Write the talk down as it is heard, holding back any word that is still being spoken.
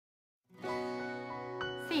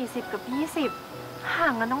40 กับ 20ห่า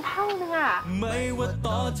งกันต้องเท่านึงอะไม่ว่า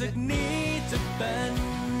ต่อจากนี้จะเป็น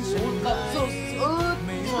กับสุด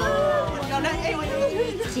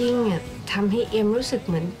จริงอ่ะทำให้เอ็มรู้สึก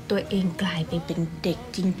เหมือนตัวเองกลายไปเป็นเด็ก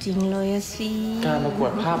จริงๆเลยอะสิการประกว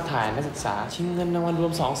ดภาพถ่ายนักศึกษาชิงเงินรางวัลรว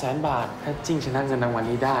ม 200,000 บาทถ้าจริงชนะเงินรางวัล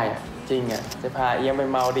นี้ได้อะจริงอ่ะจะพาเอียมไป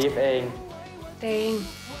มาลดีฟเองเตง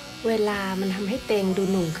เวลามันทำให้เตงดู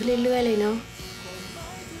หนุ่มขึ้นเรื่อยๆเลยเนาะ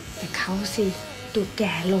แต่เขาสิดูแ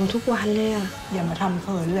ก่ลงทุกวันเลยอะอย่ามาทำเ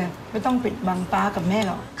ขินเลยไม่ต้องปิดบังป้ากับแม่ห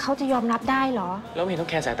รอกเขาจะยอมรับได้เหรอแล้วไม่เห็นต้อง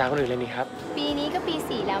แคร์สายตาคนอื่นเลยนี่ครับปีนี้ก็ปี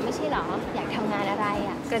 4แล้วไม่ใช่หรออยากทำงานอะไร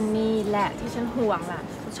อ่ะกันนี่แหละที่ฉันห่วงอ่ะ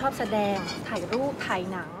ฉันชอบแสดงถ่ายรูปถ่าย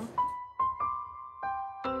หนัง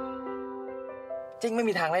จริงไม่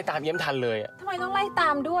มีทางไล่ตามเอี้ยมทันเลยทำไมต้องไล่ตา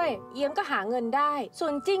มด้วยเอี้ยมก็หาเงินได้ส่ว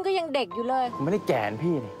นจริงก็ยังเด็กอยู่เลยผมไม่ได้แก่น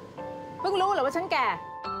พี่นี่เพิ่งรู้เหรอว่าฉันแก่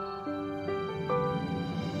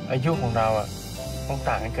อายุของเราอะต้อง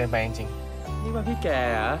ต่างกันเกินไปจริงๆนี่ว่าพี่แก่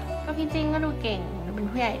เหรอก็พี่จริงก็ดูเก่งดูเป็น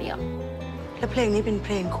ผู้ใหญ่เดียวแล้วเพลงนี้เป็นเพ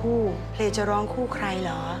ลงคู่เพลงจะร้องคู่ใครเห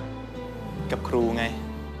รอกับครูไง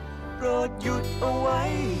โปรดหยุดเอาไว้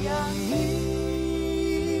อย่างนี้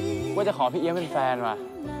ว่าจะขอพี่เอี้ยมเป็นแฟนว่ะ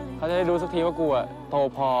เขาจะได้รู้สักทีว่ากูอะโต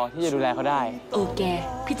พอที่จะดูแลเขาได้แก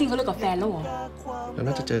พี่จริงเขาเลิกกับแฟนแล้วเหรอแล้ว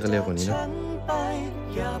น่าจะเจอกันเร็วกว่านี้นะ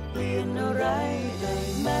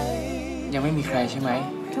ยังไม่มีใครใช่ไหม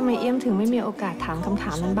ทำไมเอี้ยมถึงไม่มีโอกาสถามคำถ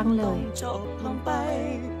ามนั้นบ้างเลย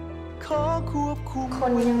ค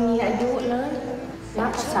นยังมีอายุเลยนับ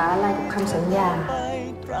ภาษาอะไรกับคำสัญญา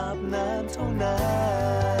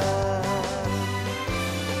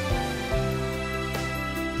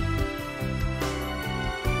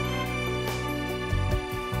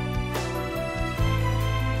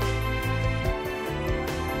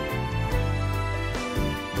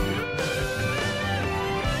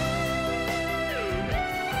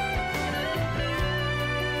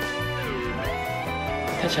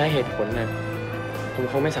ถ้าใช้เหตุผลน่ะผม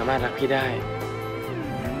คงไม่สามารถรักพี่ได้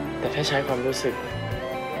แต่ถ้าใช้ความรู้สึก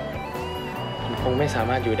ผมคงไม่สา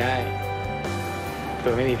มารถอยู่ได้โด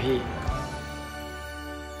ยไม่มีพี่